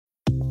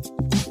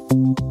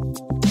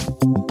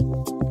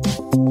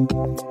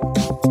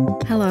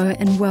Hello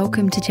and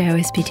welcome to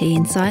JOSPT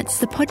Insights,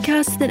 the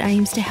podcast that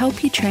aims to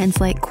help you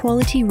translate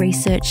quality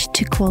research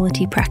to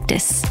quality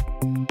practice.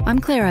 I'm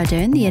Claire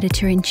Ardern, the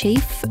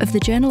Editor-in-Chief of the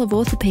Journal of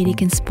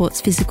Orthopaedic and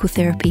Sports Physical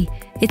Therapy.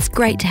 It's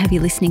great to have you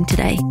listening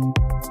today.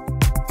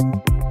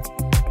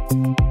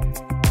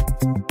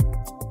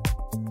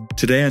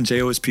 Today on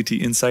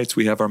JOSPT Insights,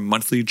 we have our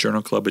monthly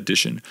Journal Club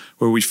edition,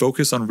 where we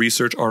focus on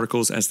research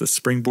articles as the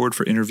springboard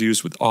for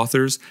interviews with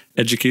authors,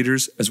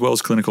 educators, as well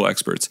as clinical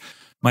experts.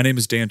 My name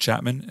is Dan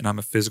Chapman, and I'm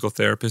a physical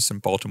therapist in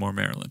Baltimore,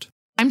 Maryland.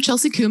 I'm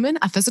Chelsea Kuhlman,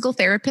 a physical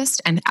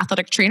therapist and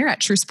athletic trainer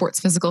at True Sports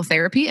Physical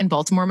Therapy in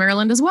Baltimore,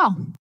 Maryland as well.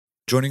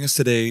 Joining us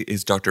today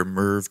is Dr.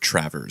 Merv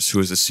Travers, who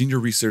is a senior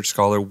research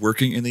scholar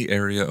working in the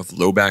area of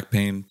low back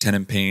pain,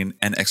 tendon pain,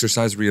 and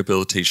exercise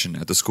rehabilitation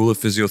at the School of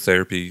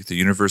Physiotherapy, the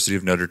University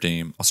of Notre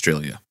Dame,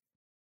 Australia.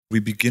 We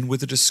begin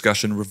with a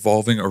discussion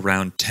revolving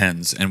around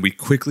TENS, and we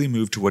quickly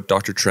move to what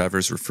Dr.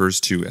 Travers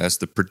refers to as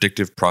the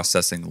predictive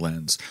processing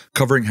lens,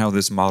 covering how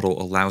this model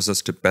allows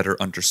us to better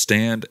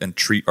understand and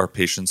treat our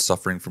patients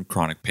suffering from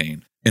chronic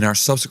pain. In our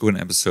subsequent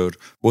episode,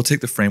 we'll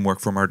take the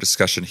framework from our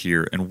discussion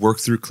here and work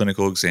through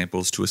clinical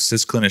examples to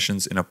assist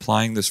clinicians in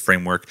applying this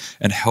framework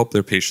and help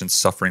their patients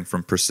suffering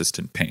from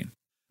persistent pain.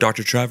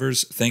 Dr.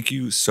 Travers, thank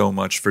you so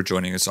much for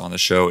joining us on the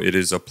show. It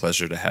is a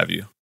pleasure to have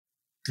you.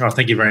 Oh,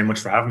 thank you very much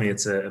for having me.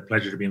 It's a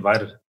pleasure to be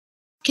invited.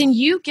 Can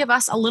you give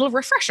us a little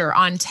refresher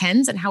on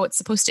TENS and how it's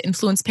supposed to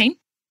influence pain?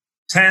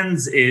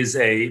 TENS is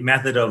a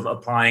method of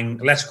applying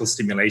electrical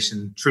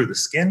stimulation through the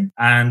skin.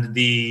 And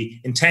the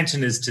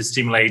intention is to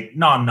stimulate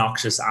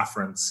non-noxious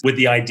afferents, with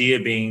the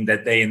idea being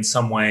that they in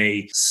some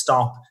way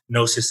stop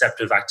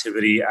nociceptive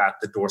activity at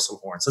the dorsal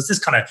horn. So it's this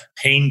kind of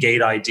pain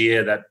gate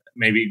idea that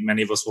maybe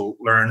many of us will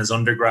learn as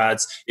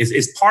undergrads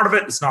is part of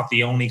it. It's not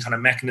the only kind of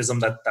mechanism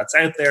that's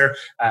out there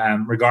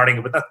regarding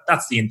it, but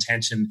that's the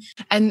intention.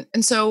 And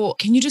so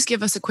can you just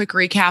give us a quick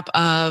recap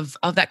of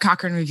that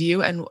Cochrane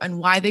review and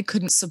why they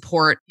couldn't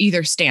support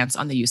either stance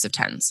on the use of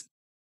TENS?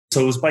 So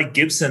it was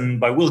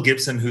by Will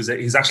Gibson,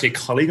 who's actually a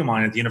colleague of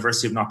mine at the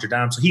University of Notre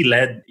Dame. So he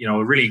led,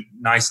 a really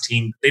nice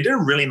team. They did a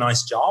really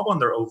nice job on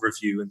their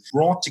overview and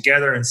brought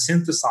together and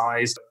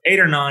synthesized 8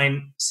 or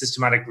 9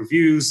 systematic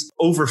reviews,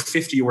 over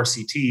 50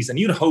 RCTs. And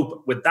you'd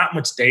hope with that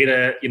much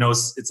data,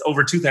 it's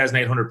over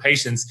 2,800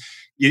 patients,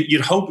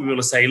 you'd hope we be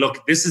able to say,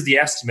 look, this is the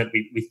estimate.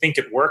 We think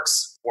it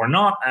works or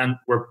not, and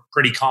we're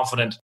pretty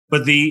confident.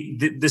 But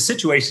the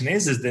situation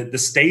is that the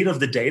state of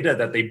the data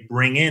that they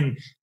bring in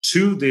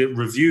to the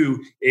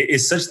review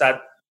is such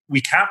that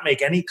we can't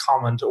make any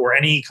comment or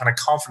any kind of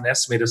confident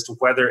estimate as to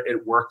whether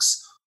it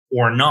works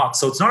or not.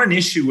 So it's not an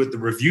issue with the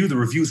review. The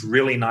review's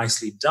really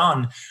nicely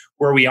done.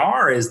 Where we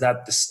are is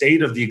that the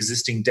state of the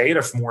existing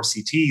data from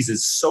RCTs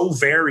is so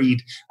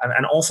varied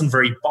and often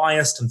very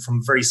biased and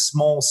from very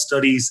small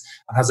studies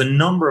and has a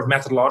number of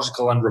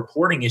methodological and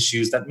reporting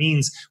issues. That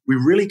means we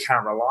really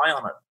can't rely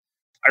on it.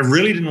 I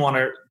really didn't want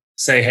to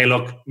say, hey,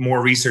 look, more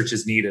research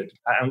is needed.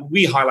 And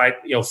we highlight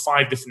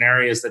 5 different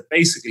areas that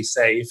basically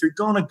say, if you're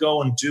going to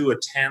go and do a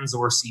TENS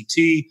or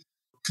CT,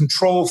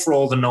 control for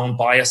all the known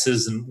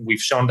biases, and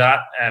we've shown that,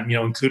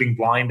 including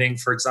blinding,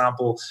 for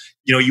example.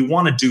 You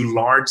want to do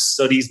large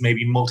studies,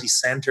 maybe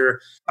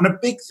multi-center. And a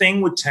big thing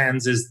with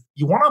TENS is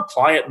you want to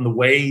apply it in the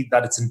way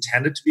that it's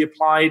intended to be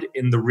applied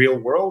in the real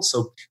world.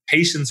 So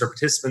patients or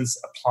participants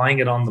applying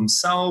it on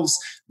themselves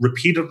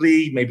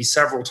repeatedly, maybe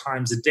several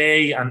times a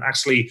day, and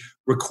actually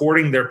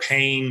recording their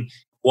pain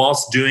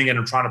whilst doing it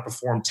and trying to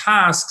perform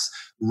tasks,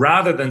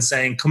 rather than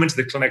saying, come into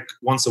the clinic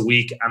once a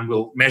week and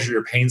we'll measure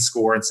your pain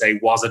score and say,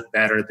 was it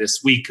better this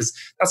week? Because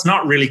that's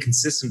not really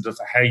consistent with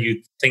how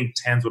you think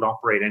TENS would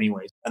operate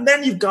anyway. And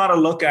then you've got to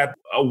look at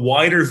a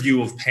wider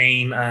view of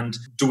pain. And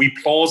do we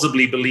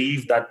plausibly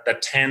believe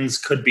that TENS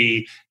could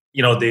be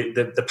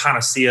the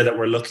panacea that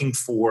we're looking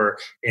for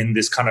in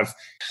this kind of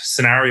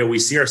scenario we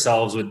see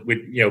ourselves with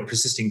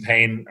persisting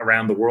pain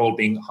around the world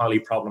being highly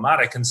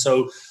problematic. And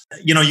so,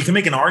 you can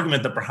make an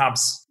argument that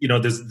perhaps,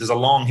 there's a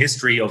long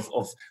history of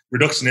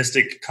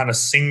reductionistic kind of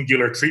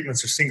singular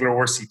treatments or singular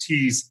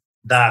RCTs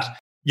that,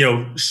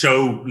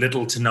 show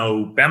little to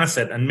no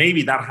benefit. And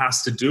maybe that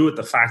has to do with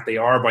the fact they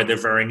are, by their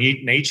very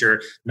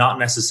nature, not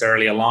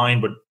necessarily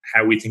aligned with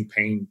how we think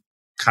pain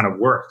kind of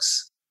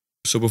works.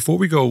 So before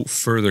we go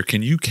further,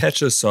 can you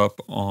catch us up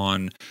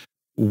on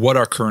what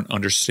our current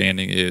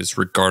understanding is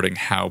regarding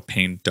how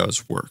pain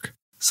does work?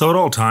 So at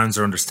all times,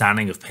 our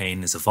understanding of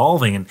pain is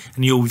evolving. And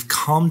we've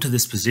come to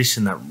this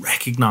position that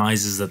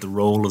recognizes that the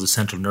role of the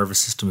central nervous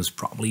system is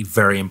probably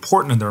very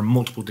important. And there are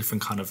multiple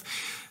different kind of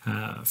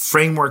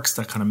frameworks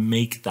that kind of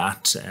make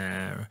that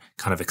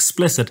kind of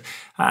explicit.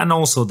 And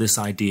also this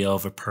idea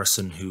of a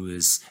person who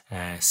is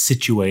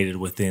situated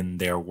within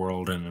their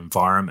world and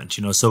environment.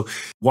 So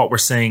what we're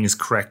saying is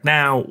correct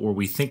now, or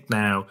we think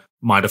now,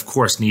 might of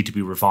course need to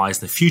be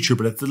revised in the future,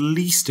 but at the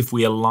least, if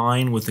we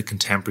align with the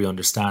contemporary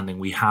understanding,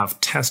 we have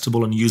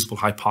testable and usable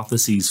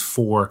hypotheses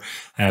for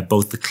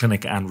both the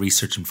clinic and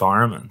research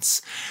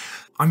environments.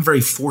 I'm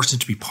very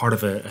fortunate to be part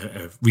of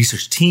a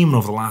research team. And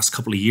over the last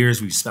couple of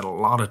years, we've spent a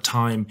lot of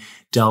time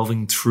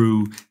delving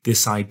through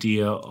this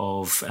idea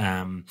of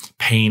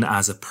pain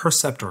as a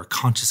percept or a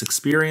conscious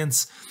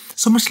experience.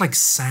 So much like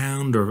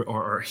sound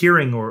or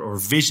hearing or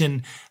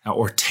vision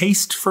or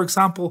taste, for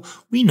example,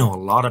 we know a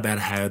lot about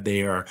how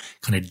they are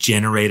kind of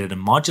generated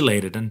and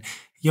modulated. And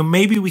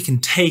maybe we can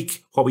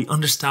take what we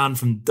understand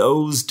from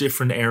those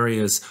different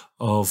areas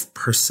of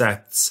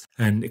percepts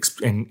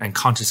and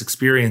conscious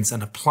experience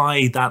and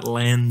apply that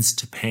lens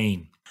to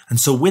pain. And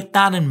so with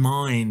that in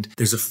mind,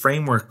 there's a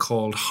framework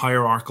called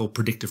hierarchical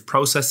predictive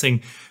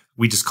processing.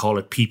 We just call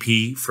it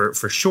PP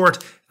for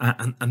short.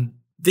 And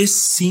this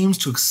seems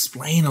to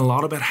explain a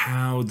lot about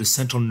how the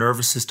central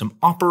nervous system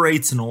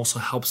operates and also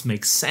helps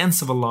make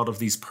sense of a lot of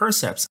these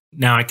percepts.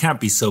 Now, I can't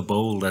be so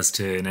bold as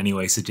to in any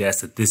way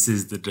suggest that this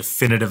is the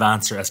definitive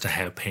answer as to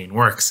how pain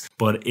works,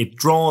 but it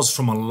draws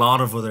from a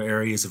lot of other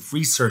areas of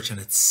research, and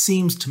it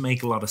seems to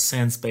make a lot of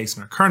sense based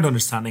on our current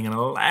understanding and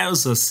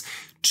allows us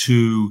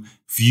to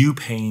view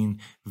pain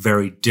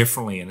very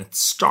differently. And it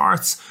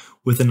starts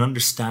with an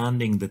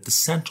understanding that the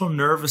central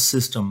nervous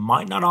system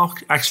might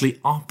not actually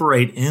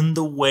operate in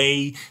the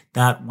way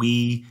that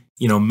we,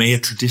 may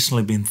have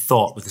traditionally been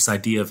thought, with this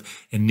idea of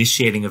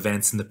initiating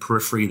events in the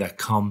periphery that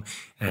come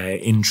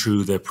in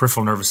through the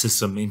peripheral nervous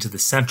system into the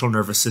central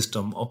nervous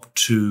system up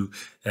to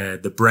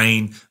the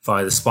brain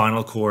via the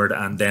spinal cord.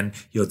 And then,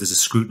 there's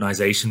a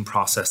scrutinization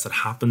process that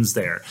happens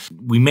there.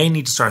 We may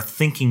need to start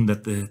thinking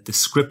that the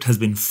script has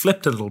been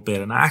flipped a little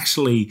bit, and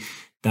actually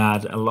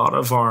that a lot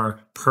of our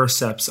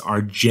percepts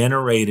are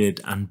generated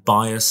and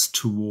biased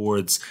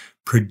towards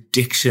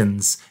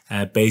predictions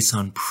based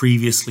on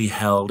previously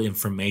held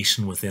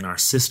information within our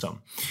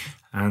system.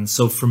 And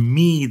so for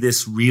me,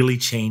 this really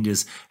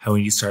changes how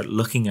you start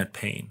looking at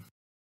pain.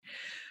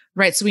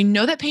 Right. So we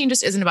know that pain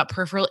just isn't about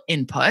peripheral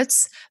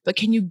inputs, but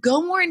can you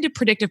go more into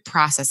predictive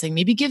processing?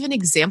 Maybe give an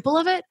example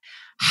of it.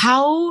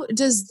 How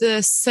does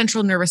the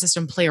central nervous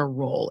system play a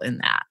role in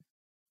that?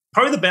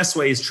 Probably the best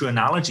way is through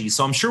analogy.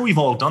 So I'm sure we've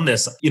all done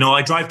this.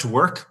 I drive to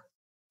work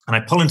and I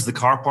pull into the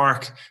car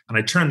park and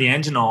I turn the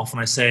engine off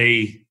and I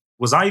say,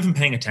 was I even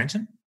paying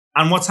attention?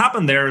 And what's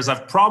happened there is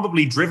I've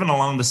probably driven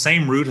along the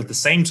same route at the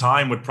same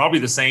time with probably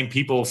the same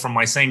people from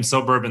my same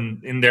suburb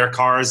in their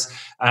cars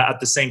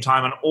at the same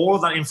time. And all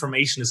of that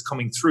information is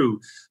coming through.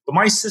 But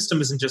my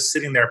system isn't just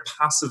sitting there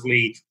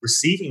passively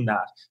receiving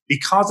that.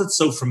 Because it's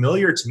so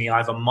familiar to me, I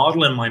have a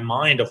model in my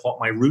mind of what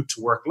my route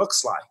to work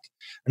looks like.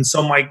 And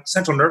so my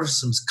central nervous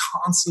system is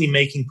constantly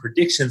making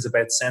predictions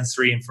about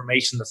sensory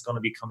information that's going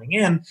to be coming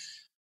in.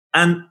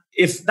 And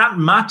if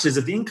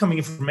the incoming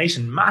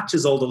information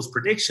matches all those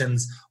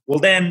predictions, well,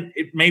 then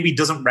it maybe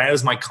doesn't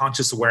rouse my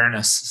conscious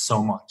awareness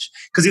so much.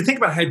 Because you think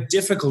about how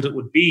difficult it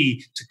would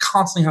be to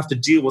constantly have to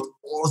deal with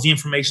all of the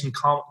information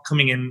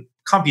coming in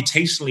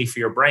computationally for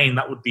your brain.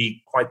 That would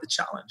be quite the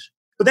challenge.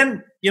 But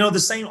then,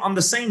 on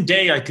the same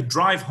day, I could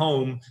drive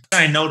home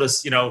and I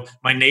notice,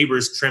 my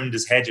neighbor's trimmed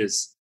his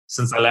hedges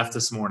since I left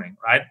this morning,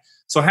 right?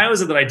 So how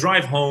is it that I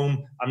drive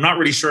home? I'm not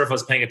really sure if I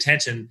was paying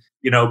attention,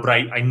 but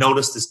I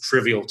noticed this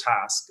trivial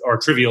task or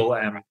trivial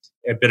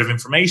a bit of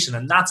information.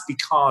 And that's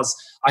because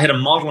I had a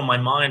model in my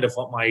mind of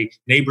what my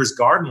neighbor's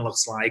garden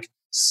looks like.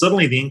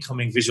 Suddenly the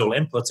incoming visual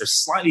inputs are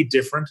slightly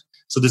different.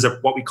 So there's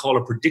what we call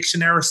a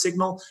prediction error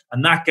signal,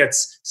 and that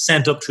gets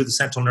sent up through the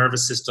central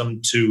nervous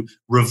system to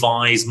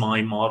revise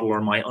my model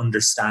or my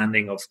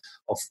understanding of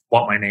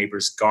what my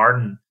neighbor's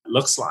garden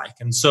looks like.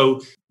 And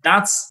so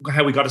that's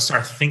how we got to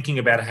start thinking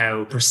about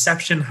how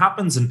perception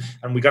happens, and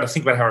we got to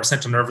think about how our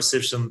central nervous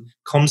system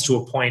comes to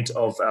a point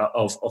of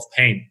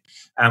pain.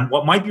 And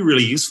what might be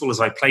really useful is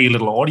I play a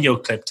little audio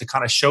clip to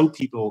kind of show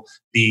people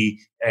the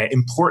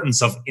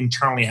importance of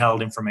internally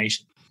held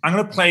information. I'm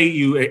going to play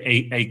you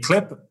a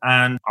clip,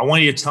 and I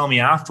want you to tell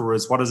me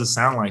afterwards, what does it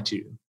sound like to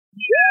you?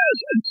 Jazz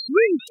and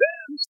swing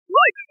fans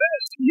like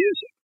fast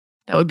music.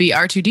 That would be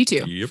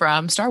R2-D2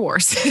 from Star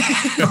Wars.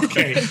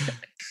 Okay.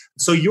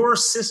 So your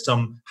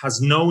system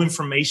has no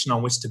information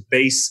on which to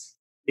base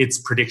its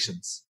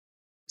predictions.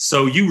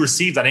 So you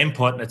receive that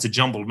input and it's a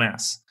jumbled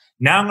mess.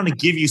 Now I'm going to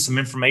give you some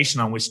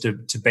information on which to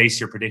base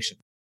your prediction.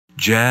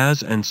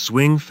 Jazz and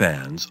swing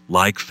fans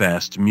like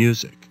fast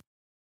music.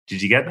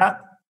 Did you get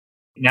that?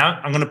 Now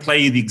I'm going to play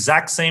you the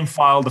exact same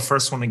file, the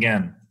first one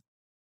again.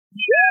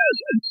 Jazz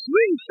and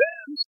swing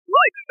fans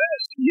like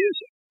fast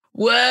music.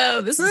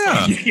 Whoa, this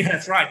is yeah,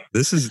 that's right.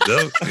 This is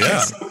dope.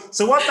 Yeah.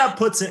 So what that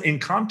puts in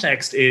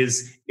context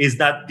is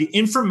that the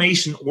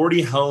information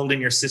already held in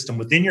your system,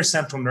 within your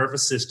central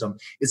nervous system,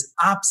 is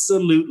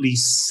absolutely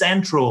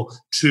central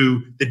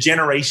to the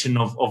generation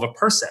of a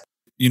percept.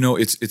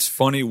 It's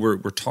funny. We're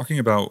talking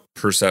about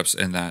percepts,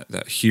 and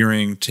that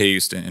hearing,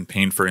 taste, and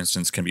pain, for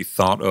instance, can be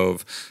thought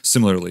of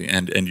similarly.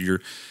 And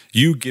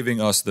you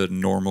giving us the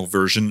normal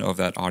version of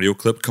that audio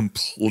clip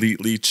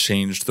completely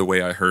changed the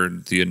way I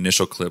heard the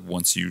initial clip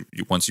once you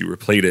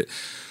replayed it.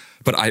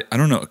 But I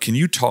don't know. Can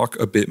you talk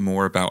a bit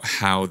more about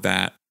how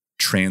that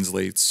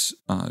translates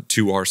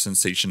to our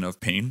sensation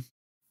of pain?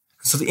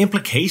 So the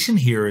implication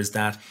here is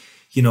that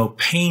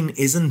pain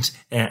isn't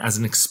as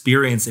an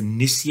experience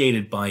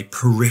initiated by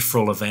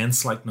peripheral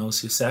events like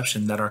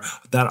nociception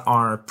that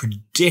are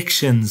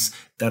predictions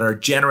that are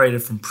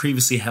generated from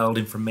previously held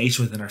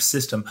information within our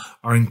system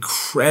are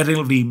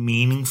incredibly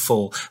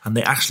meaningful, and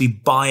they actually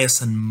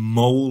bias and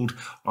mold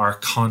our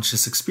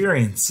conscious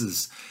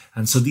experiences.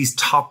 And so these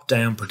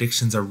top-down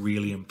predictions are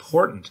really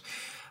important.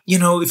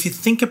 If you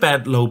think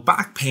about low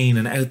back pain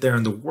and out there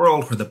in the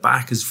world where the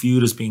back is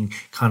viewed as being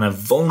kind of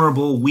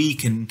vulnerable,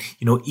 weak, and,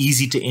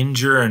 easy to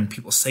injure, and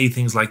people say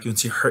things like,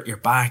 once you hurt your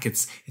back,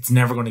 it's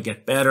never going to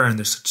get better. And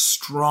there's such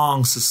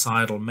strong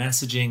societal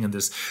messaging, and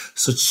there's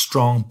such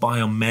strong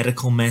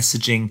biomedical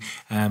messaging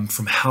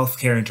from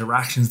healthcare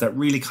interactions that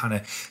really kind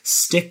of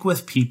stick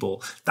with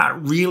people.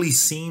 That really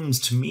seems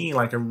to me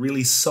like a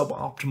really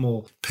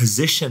suboptimal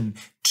position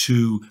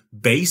to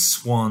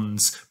base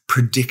one's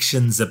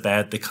predictions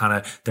about the kind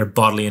of their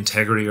bodily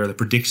integrity or the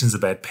predictions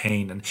about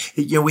pain. And,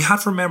 we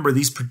have to remember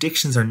these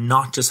predictions are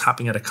not just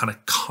happening at a kind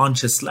of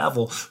conscious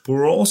level, but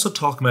we're also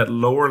talking about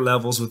lower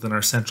levels within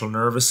our central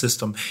nervous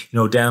system,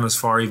 down as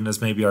far even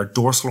as maybe our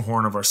dorsal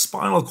horn of our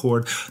spinal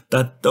cord,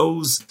 that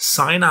those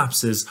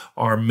synapses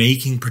are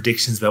making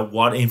predictions about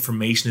what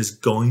information is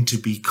going to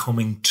be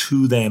coming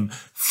to them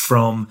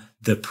from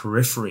the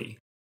periphery.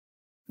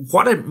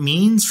 What it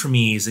means for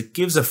me is it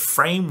gives a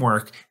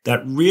framework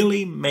that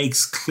really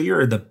makes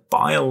clear the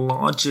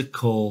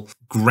biological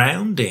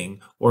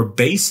grounding or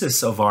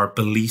basis of our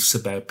beliefs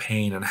about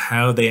pain and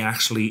how they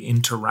actually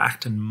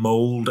interact and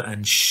mold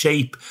and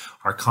shape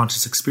our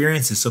conscious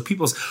experiences. So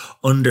people's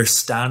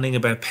understanding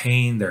about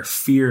pain, their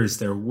fears,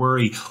 their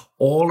worry,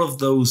 all of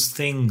those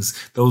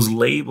things, those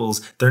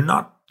labels, they're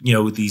not,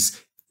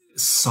 these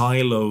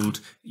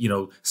siloed,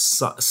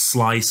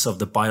 slice of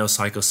the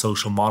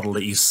biopsychosocial model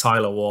that you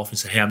silo off and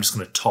say, hey, I'm just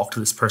going to talk to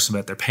this person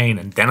about their pain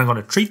and then I'm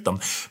going to treat them,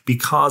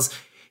 because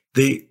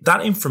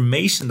that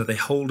information that they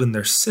hold in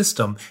their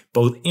system,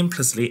 both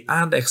implicitly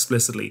and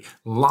explicitly,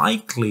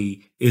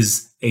 likely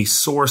is a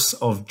source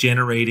of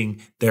generating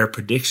their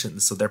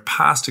predictions. So their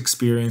past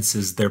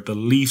experiences, their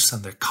beliefs,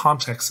 and their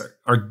contexts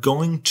are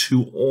going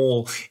to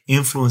all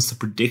influence the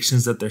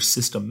predictions that their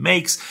system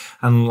makes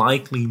and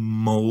likely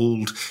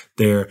mold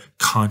their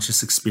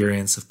conscious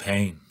experience of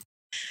pain.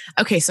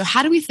 Okay, so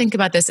how do we think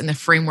about this in the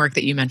framework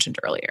that you mentioned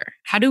earlier?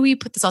 How do we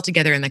put this all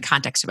together in the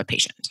context of a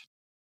patient?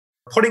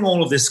 Putting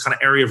all of this kind of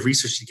area of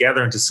research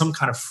together into some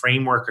kind of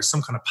framework or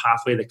some kind of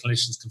pathway that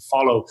clinicians can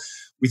follow,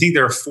 we think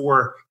there are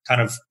 4 kind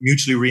of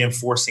mutually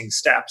reinforcing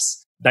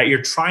steps that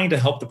you're trying to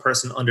help the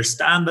person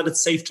understand that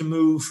it's safe to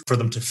move, for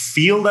them to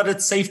feel that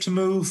it's safe to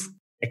move,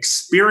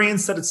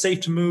 experience that it's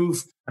safe to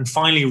move, and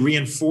finally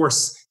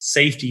reinforce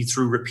safety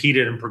through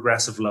repeated and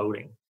progressive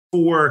loading.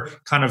 4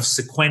 kind of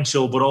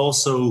sequential but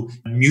also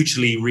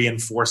mutually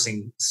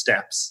reinforcing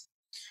steps.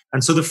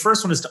 And so the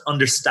first one is to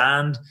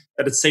understand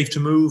that it's safe to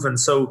move. And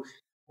so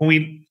when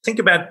we think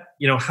about,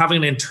 having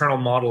an internal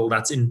model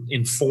that's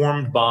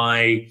informed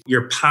by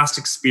your past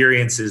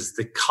experiences,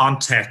 the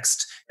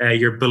context,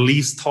 your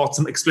beliefs, thoughts,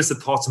 and explicit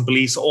thoughts and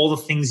beliefs, all the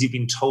things you've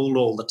been told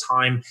all the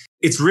time,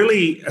 it's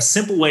really a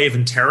simple way of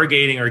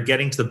interrogating or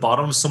getting to the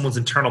bottom of someone's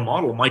internal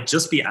model. It might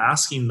just be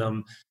asking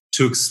them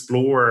to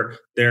explore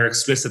their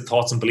explicit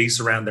thoughts and beliefs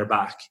around their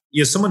back.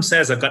 Someone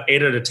says, I've got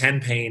 8 out of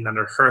 10 pain and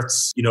it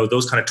hurts,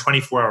 those kind of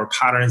 24-hour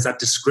patterns, that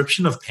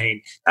description of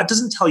pain, that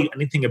doesn't tell you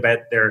anything about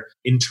their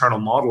internal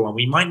model. And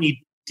we might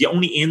need, the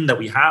only in that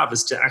we have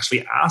is to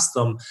actually ask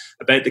them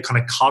about the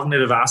kind of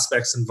cognitive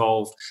aspects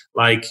involved,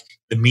 like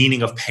the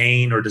meaning of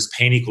pain, or does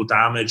pain equal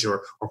damage,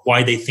 or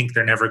why they think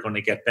they're never going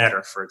to get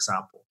better, for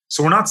example.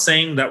 So we're not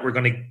saying that we're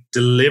going to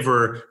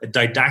deliver a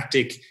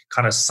didactic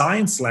kind of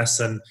science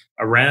lesson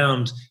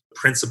around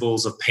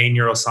principles of pain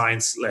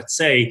neuroscience, let's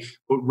say,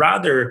 but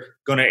rather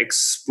going to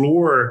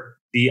explore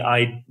the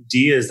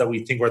ideas that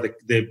we think, or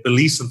the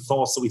beliefs and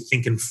thoughts that we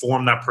think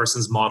inform that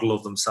person's model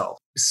of themselves.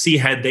 See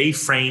how they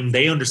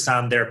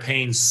understand their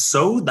pain,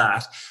 so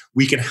that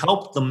we can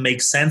help them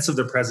make sense of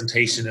their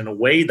presentation in a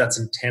way that's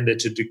intended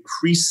to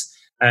decrease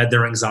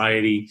their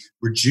anxiety,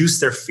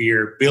 reduce their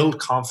fear, build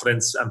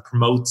confidence, and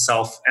promote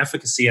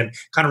self-efficacy, and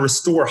kind of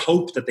restore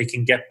hope that they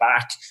can get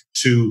back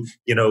to,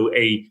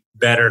 a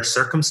better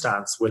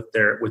circumstance with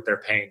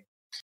their pain.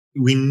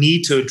 We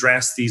need to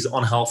address these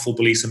unhelpful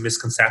beliefs and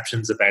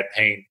misconceptions about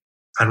pain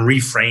and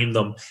reframe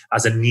them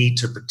as a need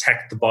to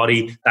protect the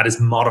body that is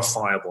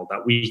modifiable,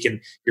 that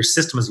your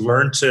system has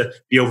learned to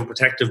be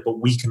overprotective, but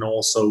we can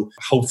also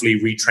hopefully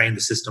retrain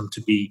the system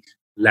to be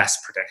less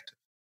protective.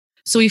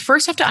 So we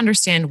first have to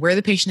understand where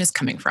the patient is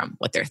coming from,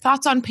 what their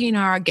thoughts on pain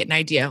are, get an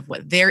idea of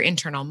what their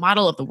internal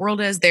model of the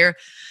world is, their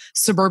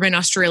suburban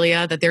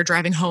Australia that they're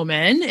driving home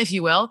in, if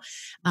you will,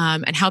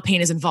 and how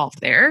pain is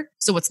involved there.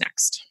 So what's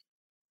next?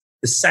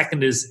 The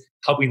second is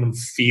helping them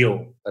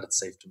feel that it's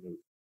safe to move.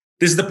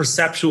 This is the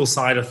perceptual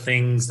side of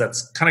things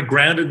that's kind of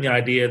grounded in the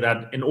idea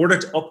that in order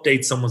to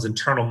update someone's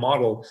internal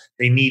model,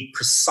 they need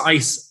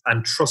precise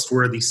and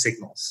trustworthy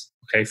signals,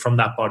 from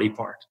that body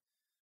part.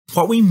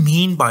 What we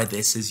mean by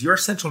this is your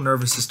central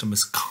nervous system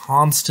is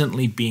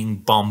constantly being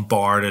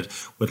bombarded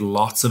with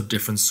lots of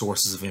different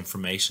sources of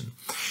information.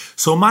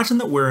 So imagine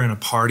that we're in a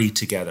party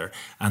together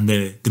and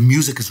the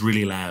music is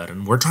really loud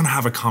and we're trying to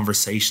have a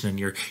conversation and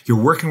you're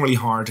working really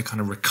hard to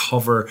kind of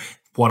recover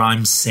what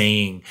I'm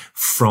saying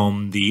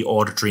from the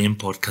auditory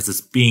input because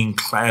it's being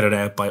clouded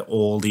out by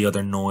all the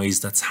other noise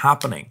that's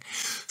happening.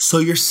 So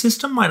your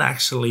system might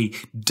actually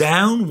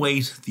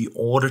downweight the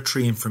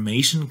auditory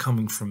information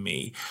coming from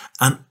me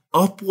and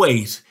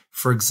upweight,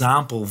 for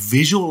example,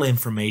 visual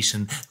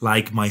information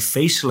like my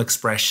facial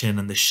expression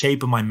and the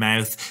shape of my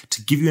mouth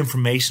to give you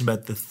information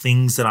about the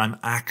things that I'm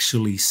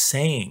actually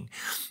saying.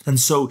 And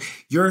so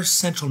your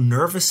central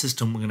nervous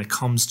system, when it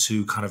comes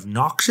to kind of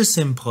noxious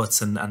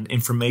inputs and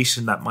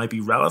information that might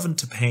be relevant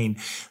to pain,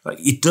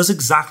 it does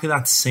exactly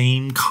that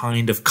same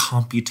kind of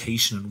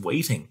computation and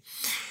weighting.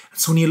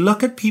 So when you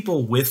look at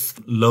people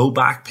with low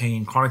back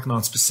pain, chronic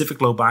non-specific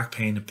low back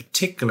pain in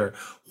particular,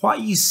 what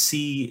you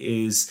see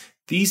is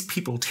these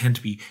people tend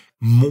to be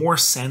more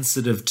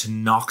sensitive to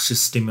noxious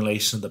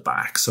stimulation of the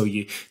back. So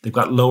they've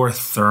got lower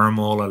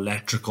thermal,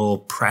 electrical,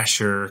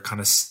 pressure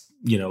kind of,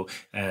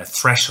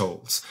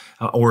 thresholds.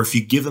 Or if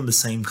you give them the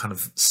same kind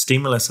of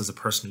stimulus as a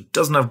person who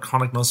doesn't have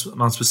chronic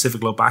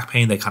non-specific low back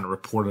pain, they kind of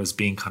report it as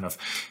being kind of,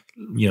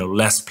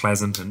 less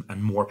pleasant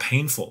and more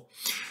painful.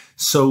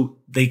 So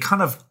they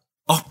kind of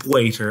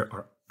upweight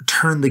or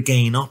turn the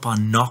gain up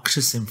on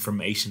noxious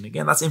information.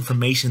 Again, that's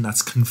information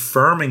that's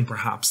confirming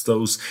perhaps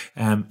those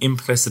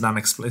implicit and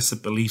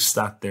explicit beliefs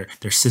that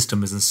their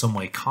system is in some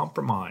way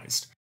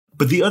compromised.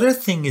 But the other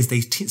thing is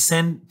they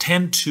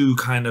tend to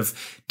kind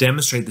of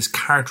demonstrate this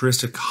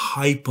characteristic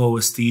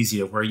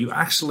hypoesthesia where you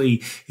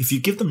actually, if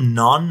you give them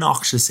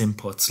non-noxious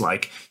inputs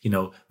like,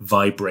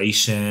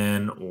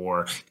 vibration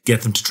or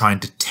get them to try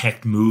and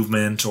detect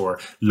movement or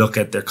look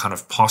at their kind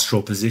of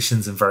postural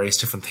positions and various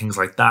different things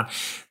like that,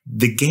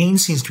 the gain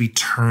seems to be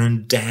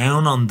turned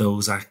down on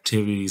those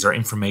activities or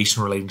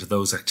information relating to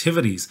those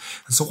activities.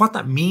 And so what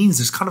that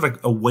means is kind of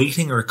a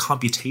weighting or a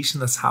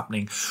computation that's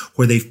happening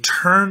where they've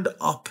turned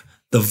up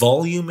the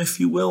volume, if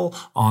you will,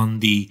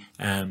 on the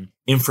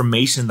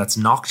information that's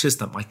noxious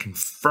that might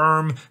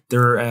confirm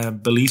their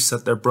beliefs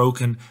that they're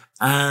broken,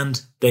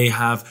 and they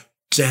have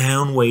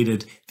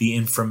downweighted the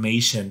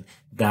information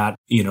that,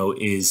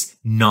 is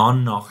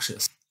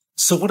non-noxious.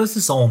 So what does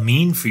this all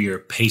mean for your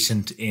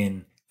patient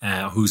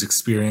who's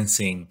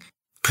experiencing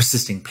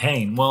persisting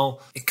pain?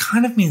 Well, it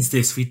kind of means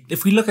this.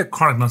 If we look at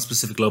chronic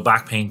non-specific low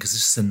back pain, because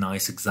it's just a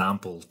nice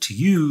example to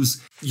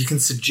use, you can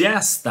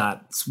suggest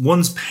that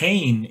one's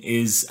pain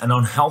is an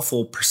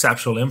unhelpful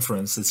perceptual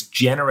inference that's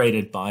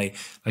generated by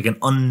like an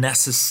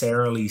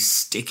unnecessarily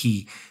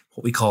sticky,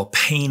 what we call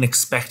pain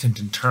expectant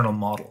internal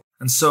model.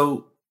 And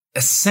so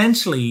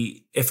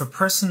essentially, if a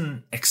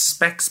person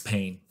expects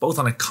pain, both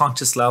on a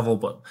conscious level,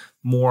 but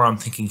more I'm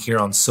thinking here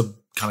on sub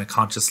kind of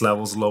conscious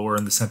levels lower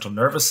in the central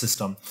nervous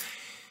system,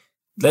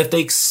 that if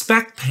they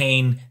expect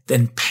pain,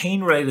 then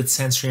pain-related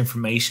sensory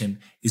information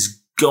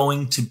is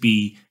going to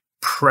be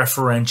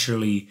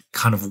preferentially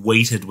kind of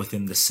weighted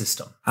within the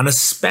system. And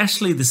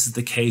especially this is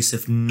the case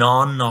if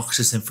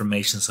non-noxious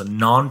information, so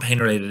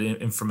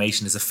non-pain-related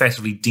information is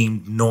effectively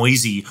deemed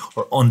noisy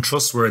or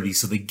untrustworthy.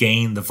 So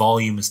the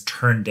volume is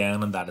turned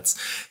down and that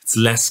it's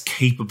less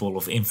capable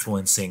of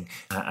influencing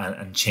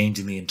and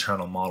changing the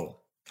internal model.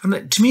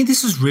 And to me,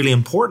 this is really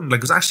important. Like,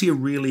 it was actually a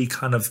really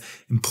kind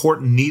of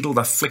important needle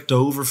that flicked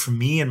over for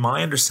me and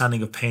my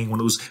understanding of pain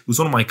when it was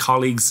one of my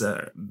colleagues,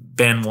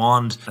 Ben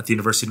Wand at the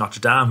University of Notre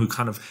Dame, who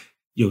kind of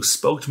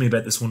spoke to me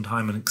about this one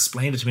time and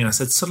explained it to me. And I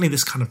said, suddenly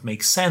this kind of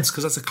makes sense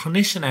because as a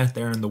clinician out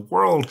there in the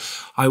world,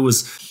 I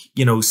was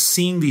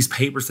seeing these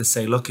papers that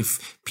say, look,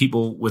 if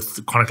people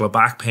with chronic low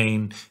back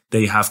pain,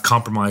 they have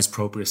compromised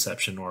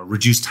proprioception or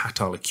reduced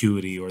tactile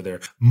acuity, or they're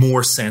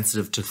more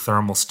sensitive to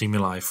thermal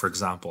stimuli, for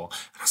example.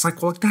 And I was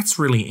like, well, that's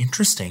really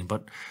interesting.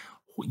 But,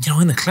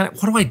 in the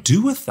clinic, what do I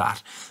do with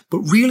that? But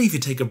really, if you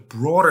take a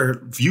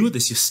broader view of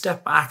this, you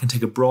step back and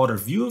take a broader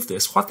view of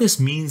this, what this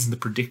means in the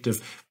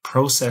predictive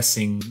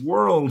processing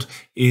world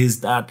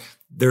is that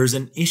there's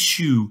an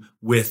issue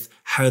with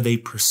how they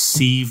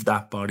perceive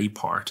that body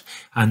part.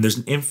 And there's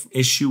an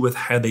issue with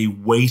how they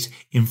weight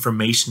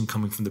information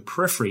coming from the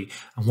periphery.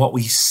 And what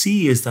we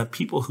see is that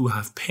people who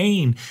have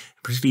pain,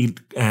 particularly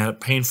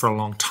pain for a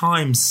long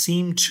time,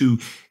 seem to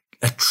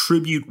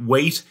attribute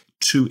weight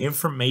to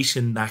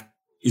information that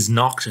is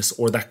noxious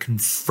or that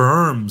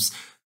confirms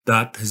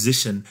that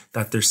position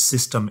that their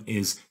system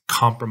is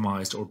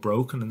compromised or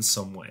broken in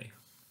some way.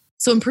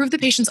 So improve the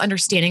patient's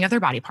understanding of their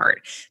body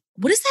part.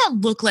 What does that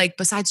look like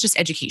besides just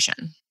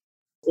education?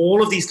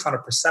 All of these kind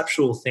of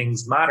perceptual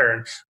things matter.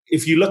 And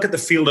if you look at the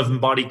field of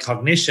embodied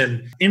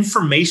cognition,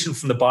 information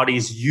from the body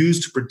is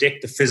used to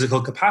predict the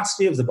physical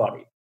capacity of the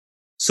body.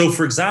 So,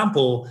 for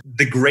example,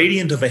 the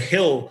gradient of a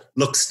hill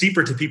looks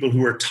steeper to people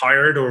who are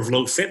tired or of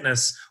low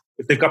fitness,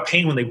 if they've got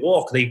pain when they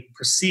walk, they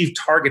perceive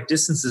target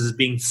distances as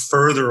being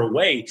further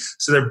away.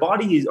 So their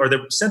body or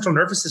their central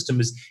nervous system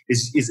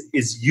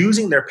is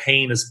using their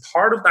pain as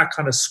part of that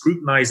kind of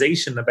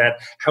scrutinization about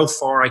how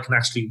far I can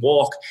actually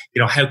walk,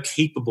 how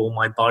capable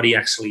my body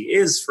actually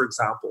is, for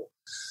example.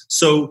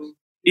 So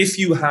if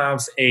you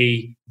have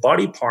a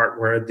body part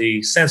where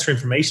the sensory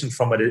information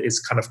from it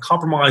is kind of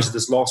compromised with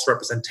this lost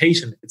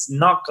representation, it's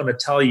not going to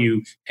tell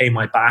you, hey,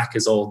 my back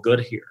is all good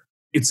here.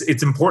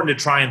 It's important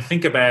to try and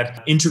think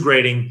about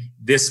integrating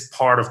this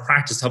part of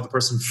practice to help the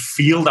person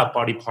feel that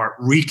body part,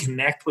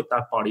 reconnect with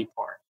that body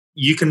part.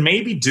 You can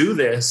maybe do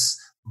this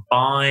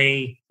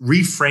by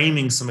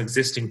reframing some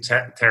existing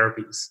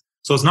therapies.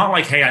 So it's not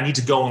like, hey, I need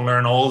to go and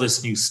learn all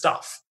this new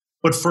stuff.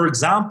 But for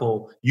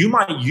example, you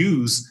might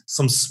use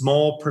some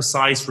small,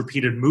 precise,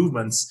 repeated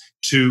movements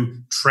to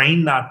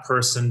train that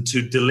person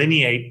to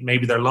delineate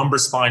maybe their lumbar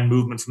spine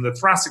movement from the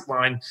thoracic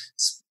line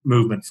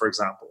movement, for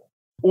example.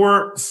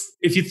 Or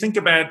if you think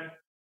about,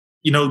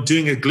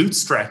 doing a glute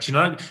stretch,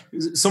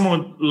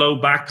 someone with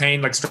low back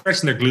pain, like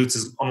stretching their glutes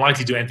is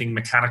unlikely to do anything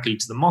mechanically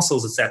to the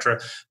muscles, etc.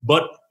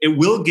 But it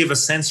will give a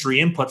sensory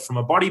input from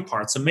a body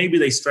part. So maybe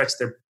they stretch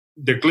their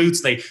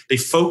glutes, they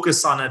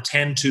focus on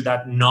attend to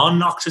that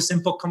non-noxious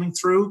input coming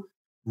through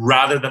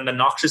rather than the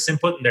noxious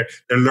input. And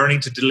they're learning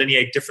to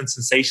delineate different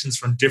sensations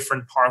from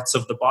different parts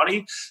of the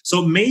body.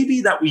 So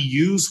maybe that we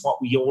use what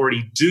we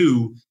already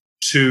do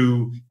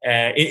to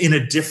in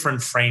a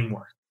different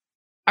framework.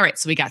 All right,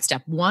 so we got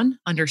step 1,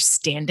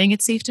 understanding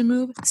it's safe to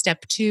move.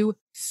 Step 2,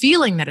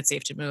 feeling that it's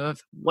safe to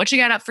move. What you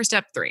got up for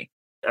step 3?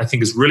 I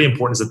think is really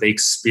important is that they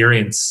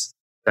experience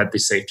that they're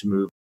safe to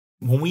move.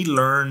 When we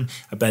learn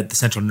about the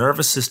central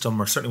nervous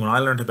system, or certainly when I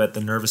learned about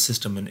the nervous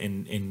system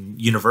in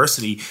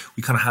university,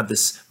 we kind of had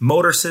this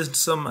motor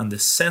system and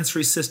this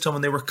sensory system,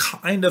 and they were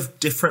kind of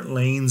different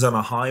lanes on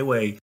a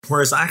highway.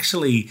 Whereas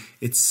actually,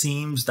 it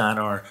seems that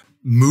our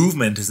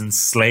movement is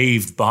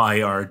enslaved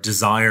by our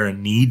desire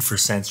and need for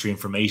sensory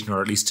information,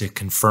 or at least to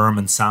confirm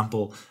and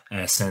sample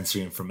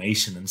sensory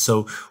information. And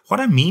so what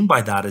I mean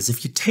by that is,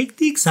 if you take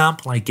the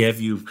example I gave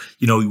you,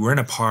 we're in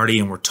a party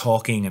and we're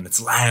talking and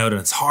it's loud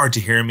and it's hard to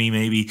hear me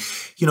maybe,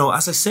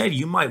 as I said,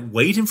 you might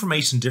weight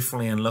information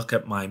differently and look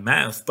at my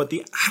mouth, but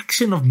the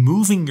action of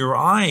moving your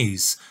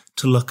eyes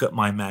to look at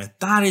my mouth,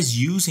 that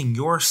is using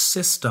your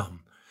system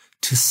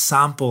to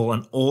sample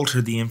and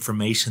alter the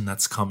information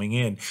that's coming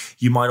in.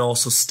 You might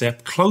also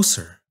step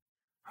closer.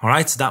 All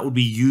right. So that would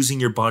be using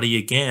your body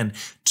again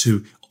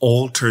to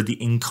alter the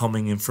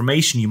incoming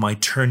information. You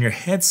might turn your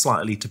head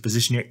slightly to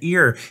position your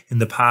ear in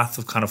the path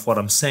of kind of what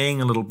I'm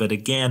saying a little bit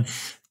again.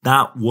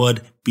 That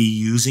would be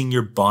using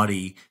your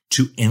body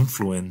to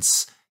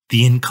influence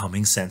the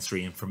incoming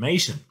sensory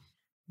information.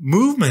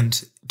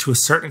 Movement, to a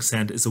certain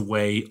extent, is a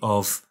way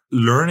of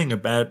learning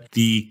about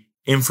the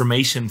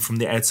information from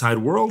the outside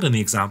world in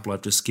the example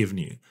I've just given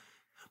you.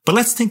 But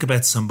let's think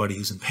about somebody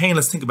who's in pain.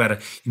 Let's think about a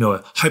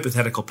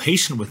hypothetical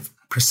patient with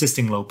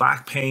persisting low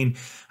back pain,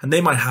 and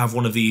they might have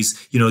one of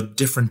these,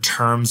 different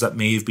terms that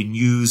may have been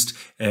used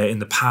in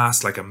the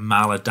past, like a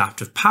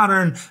maladaptive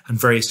pattern and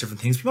various different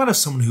things. We might have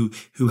someone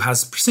who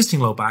has persisting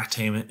low back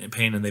pain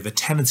and they have a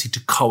tendency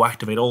to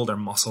co-activate all their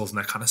muscles and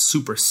they're kind of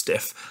super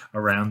stiff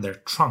around their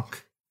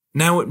trunk.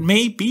 Now, it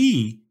may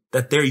be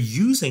that they're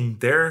using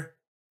their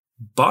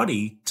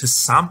body to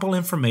sample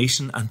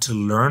information and to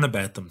learn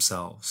about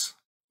themselves.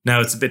 Now,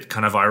 it's a bit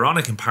kind of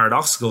ironic and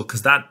paradoxical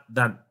because that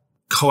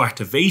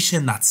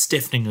co-activation, that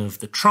stiffening of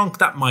the trunk,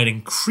 that might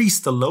increase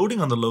the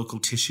loading on the local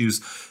tissues,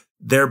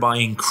 thereby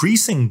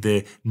increasing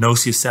the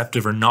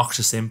nociceptive or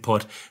noxious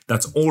input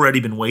that's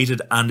already been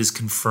weighted and is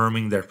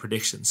confirming their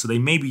prediction. So they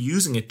may be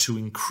using it to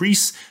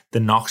increase the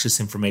noxious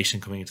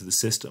information coming into the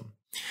system.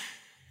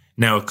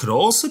 Now, it could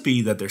also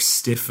be that they're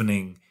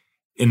stiffening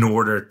in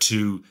order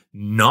to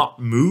not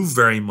move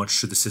very much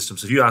through the system.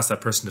 So if you ask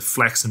that person to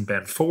flex and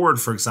bend forward,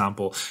 for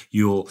example,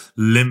 you'll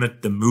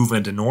limit the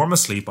movement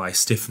enormously by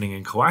stiffening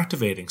and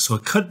coactivating. So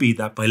it could be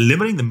that by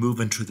limiting the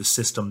movement through the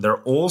system,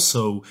 they're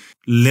also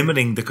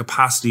limiting the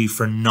capacity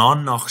for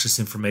non-noxious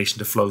information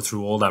to flow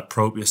through, all that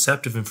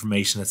proprioceptive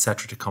information,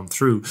 etc., to come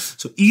through.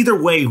 So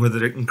either way, whether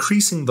they're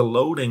increasing the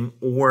loading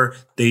or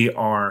they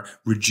are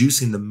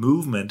reducing the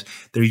movement,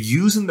 they're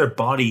using their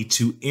body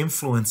to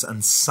influence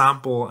and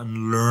sample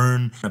and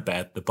learn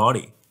about the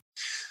body.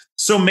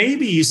 So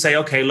maybe you say,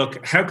 okay,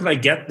 look, how could I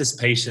get this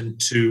patient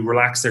to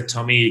relax their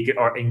tummy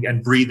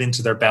and breathe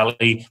into their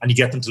belly, and you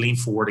get them to lean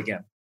forward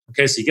again?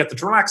 Okay, so you get them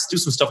to relax, do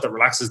some stuff that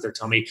relaxes their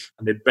tummy,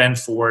 and they bend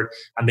forward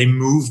and they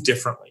move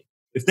differently.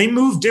 If they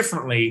move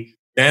differently,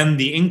 then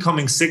the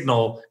incoming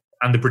signal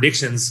and the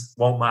predictions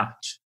won't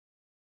match,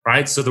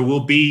 right? So there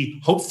will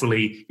be,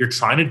 hopefully, you're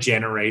trying to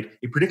generate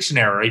a prediction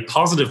error, a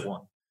positive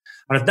one.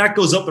 And if that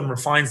goes up and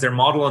refines their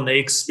model and they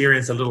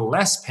experience a little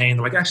less pain,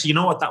 they're like, actually, you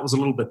know what? That was a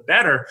little bit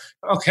better.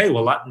 Okay,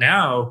 well,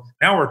 now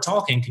we're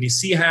talking. Can you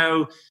see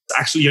how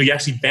actually you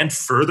actually bent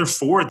further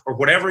forward, or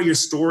whatever your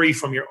story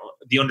from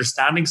the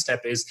understanding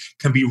step is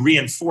can be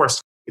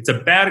reinforced? It's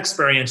about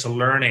experiential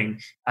learning,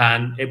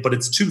 but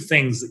it's two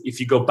things. If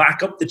you go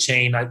back up the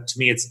chain, to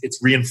me, it's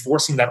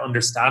reinforcing that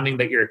understanding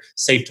that you're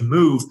safe to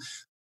move.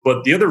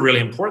 But the other really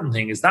important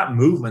thing is that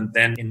movement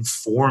then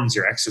informs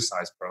your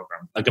exercise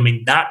program.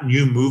 That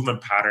new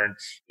movement pattern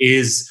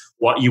is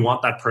what you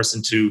want that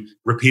person to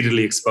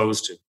repeatedly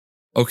expose to.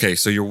 Okay,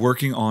 so you're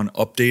working on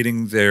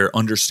updating their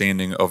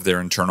understanding of their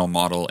internal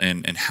model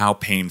and how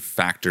pain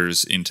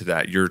factors into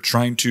that. You're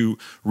trying to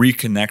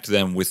reconnect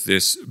them with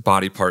this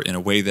body part in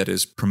a way that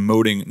is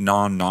promoting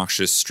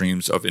non-noxious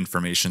streams of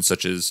information,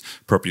 such as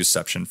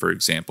proprioception, for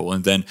example.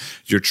 And then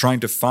you're trying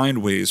to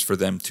find ways for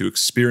them to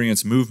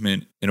experience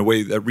movement in a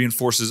way that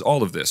reinforces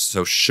all of this.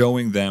 So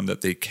showing them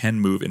that they can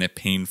move in a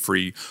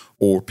pain-free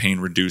or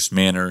pain-reduced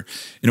manner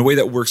in a way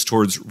that works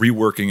towards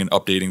reworking and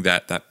updating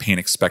that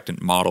pain-expectant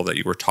model that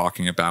you were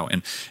talking about.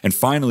 And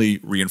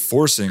finally,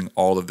 reinforcing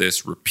all of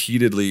this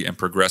repeatedly and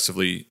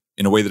progressively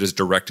in a way that is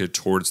directed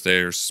towards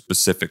their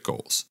specific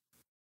goals.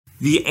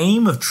 The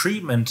aim of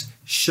treatment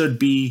should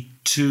be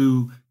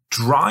to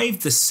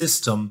drive the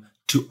system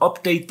to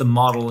update the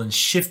model and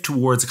shift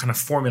towards a kind of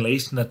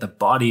formulation that the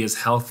body is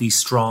healthy,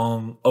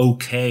 strong,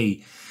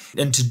 okay.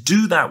 And to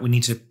do that, we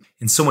need to,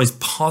 in some ways,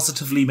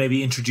 positively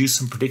maybe introduce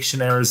some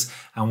prediction errors,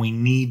 and we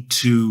need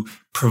to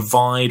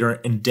provide or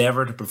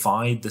endeavor to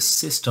provide the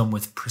system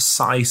with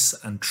precise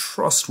and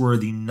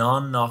trustworthy,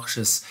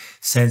 non-noxious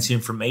sensory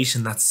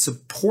information that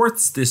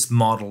supports this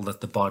model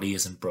that the body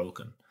isn't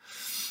broken.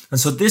 And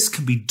so this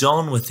can be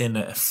done within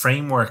a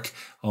framework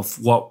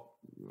of what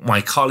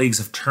my colleagues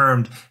have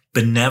termed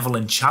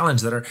benevolent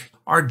challenge, that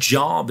our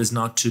job is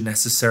not to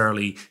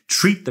necessarily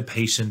treat the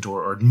patient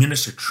or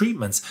administer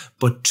treatments,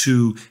 but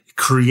to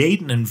create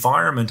an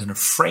environment and a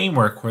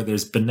framework where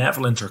there's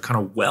benevolent or kind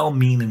of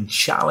well-meaning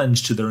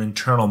challenge to their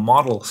internal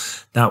model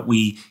that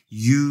we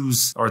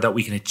use or that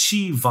we can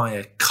achieve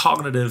via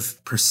cognitive,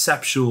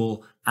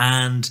 perceptual,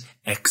 and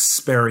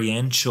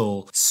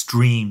experiential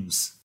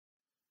streams.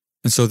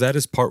 And so that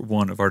is part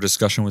one of our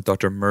discussion with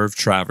Dr. Merv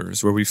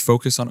Travers, where we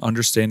focus on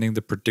understanding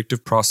the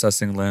predictive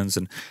processing lens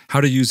and how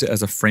to use it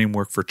as a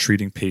framework for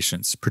treating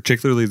patients,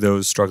 particularly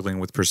those struggling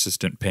with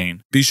persistent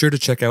pain. Be sure to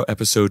check out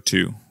episode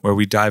 2, where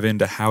we dive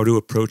into how to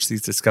approach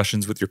these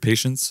discussions with your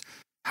patients,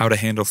 how to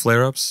handle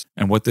flare-ups,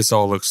 and what this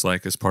all looks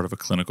like as part of a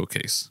clinical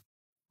case.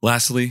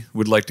 Lastly,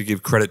 we'd like to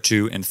give credit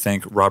to and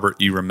thank Robert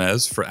E.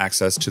 Ramez for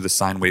access to the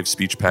sine wave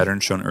speech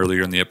pattern shown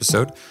earlier in the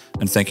episode,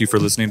 and thank you for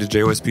listening to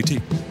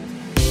JOSPT.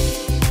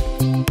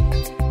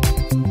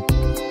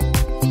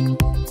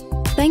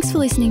 Thanks for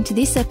listening to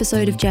this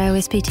episode of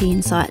JOSPT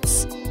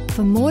Insights.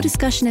 For more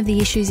discussion of the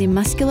issues in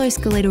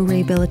musculoskeletal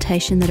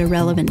rehabilitation that are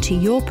relevant to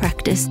your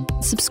practice,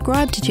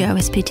 subscribe to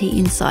JOSPT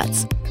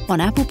Insights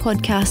on Apple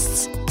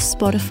Podcasts,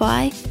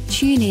 Spotify,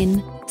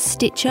 TuneIn,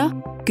 Stitcher,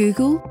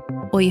 Google,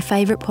 or your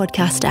favourite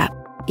podcast app.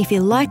 If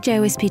you like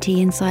JOSPT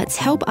Insights,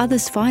 help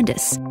others find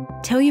us.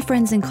 Tell your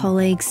friends and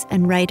colleagues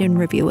and rate and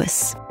review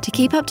us. To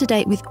keep up to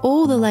date with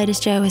all the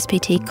latest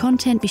JOSPT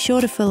content, be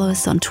sure to follow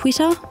us on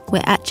Twitter,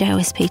 we're at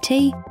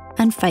JOSPT,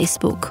 and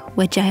Facebook,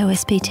 we're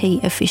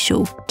JOSPT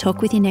Official.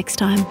 Talk with you next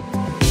time.